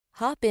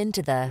Hop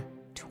into the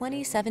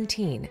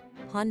 2017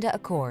 Honda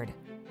Accord.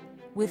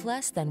 With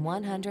less than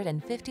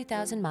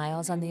 150,000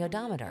 miles on the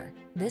odometer,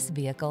 this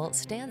vehicle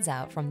stands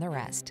out from the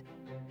rest.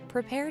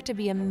 Prepare to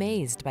be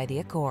amazed by the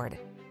Accord.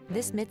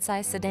 This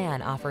midsize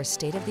sedan offers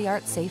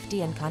state-of-the-art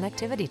safety and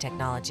connectivity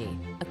technology,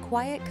 a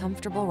quiet,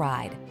 comfortable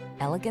ride,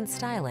 elegant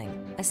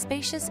styling, a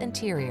spacious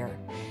interior,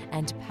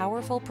 and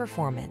powerful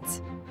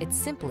performance. It's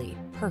simply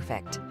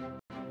perfect.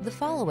 The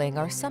following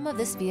are some of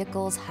this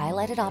vehicle's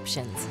highlighted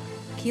options: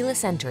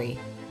 keyless entry,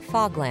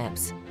 fog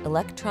lamps,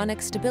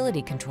 electronic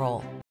stability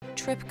control,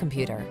 trip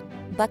computer,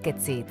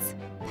 bucket seats,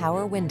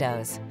 power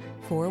windows,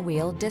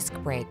 four-wheel disc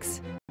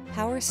brakes,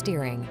 power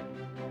steering.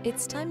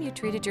 It's time you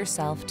treated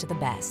yourself to the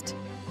best.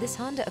 This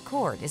Honda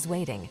Accord is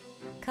waiting.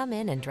 Come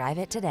in and drive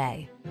it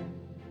today.